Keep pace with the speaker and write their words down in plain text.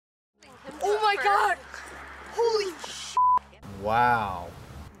God! Holy shit! Wow.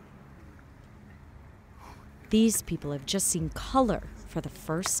 These people have just seen color for the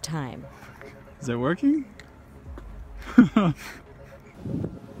first time. Is it working? Oh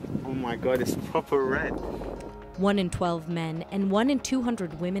my God, it's proper red. 1 in 12 men and 1 in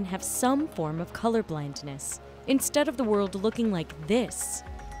 200 women have some form of colorblindness. Instead of the world looking like this,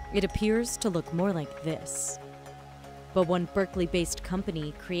 it appears to look more like this. But one Berkeley-based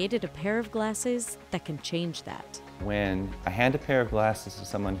company created a pair of glasses that can change that. When I hand a pair of glasses to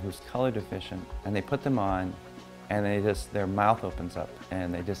someone who's color deficient and they put them on and their mouth opens up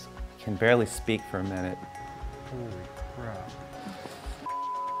and they just can barely speak for a minute. Holy crap.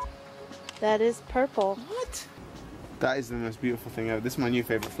 That is purple. What? That is the most beautiful thing ever. This is my new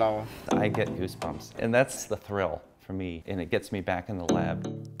favorite flower. I get goosebumps, and that's the thrill for me, and it gets me back in the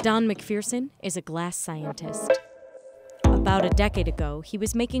lab. Don McPherson is a glass scientist. About a decade ago, he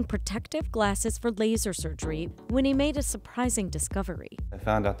was making protective glasses for laser surgery when he made a surprising discovery. I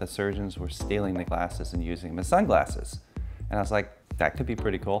found out that surgeons were stealing the glasses and using them as sunglasses. And I was like, that could be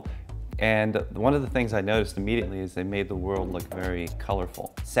pretty cool. And one of the things I noticed immediately is they made the world look very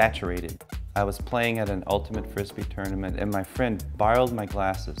colorful, saturated. I was playing at an ultimate frisbee tournament and my friend borrowed my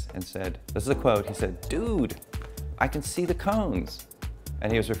glasses and said, this is a quote, he said, "Dude, I can see the cones."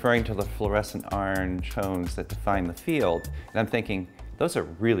 And he was referring to the fluorescent orange cones that define the field. And I'm thinking, those are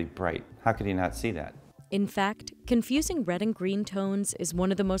really bright. How could he not see that? In fact, confusing red and green tones is one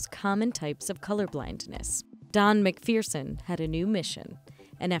of the most common types of colorblindness. Don McPherson had a new mission,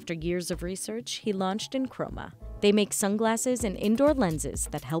 and after years of research, he launched EnChroma. They make sunglasses and indoor lenses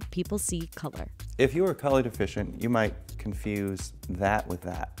that help people see color. If you were color deficient, you might confuse that with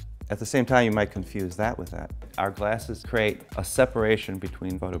that. At the same time, you might confuse that with that. Our glasses create a separation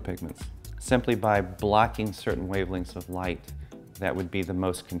between photopigments simply by blocking certain wavelengths of light that would be the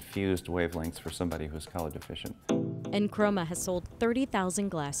most confused wavelengths for somebody who's color deficient. EnChroma has sold 30,000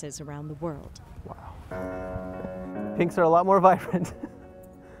 glasses around the world. Wow. Pinks are a lot more vibrant.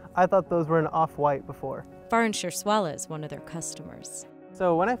 I thought those were an off-white before. Farhan Shirswala is one of their customers.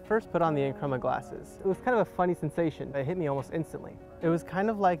 So when I first put on the EnChroma glasses, it was kind of a funny sensation. It hit me almost instantly. It was kind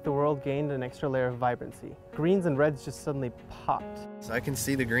of like the world gained an extra layer of vibrancy. Greens and reds just suddenly popped. So I can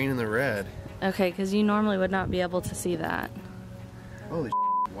see the green and the red. Okay, because you normally would not be able to see that. Holy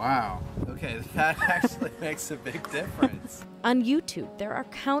wow. Okay, that actually makes a big difference. On YouTube, there are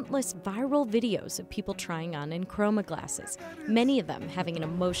countless viral videos of people trying on EnChroma glasses, many of them having an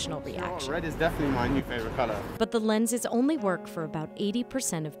emotional reaction. Red is definitely my new favorite color. But the lenses only work for about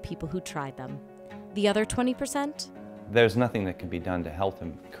 80% of people who try them. The other 20%? There's nothing that can be done to help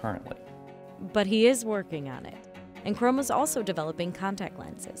him currently. But he is working on it. EnChroma's also developing contact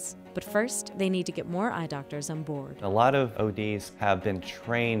lenses. But first, they need to get more eye doctors on board. A lot of ODs have been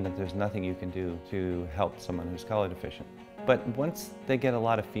trained that there's nothing you can do to help someone who's color deficient. But once they get a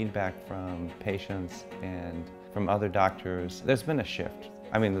lot of feedback from patients and from other doctors, there's been a shift.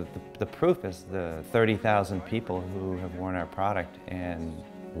 I mean, the proof is the 30,000 people who have worn our product and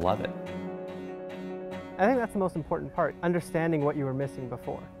love it. I think that's the most important part, understanding what you were missing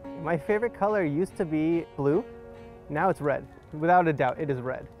before. My favorite color used to be blue. Now it's red. Without a doubt, it is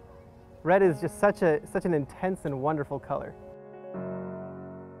red. Red is just such an intense and wonderful color.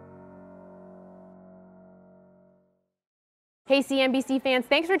 Hey CNBC fans,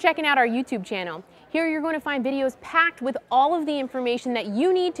 thanks for checking out our YouTube channel. Here you're going to find videos packed with all of the information that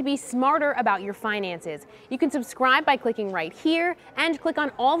you need to be smarter about your finances. You can subscribe by clicking right here and click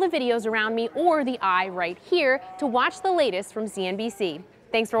on all the videos around me or the eye right here to watch the latest from CNBC.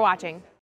 Thanks for watching.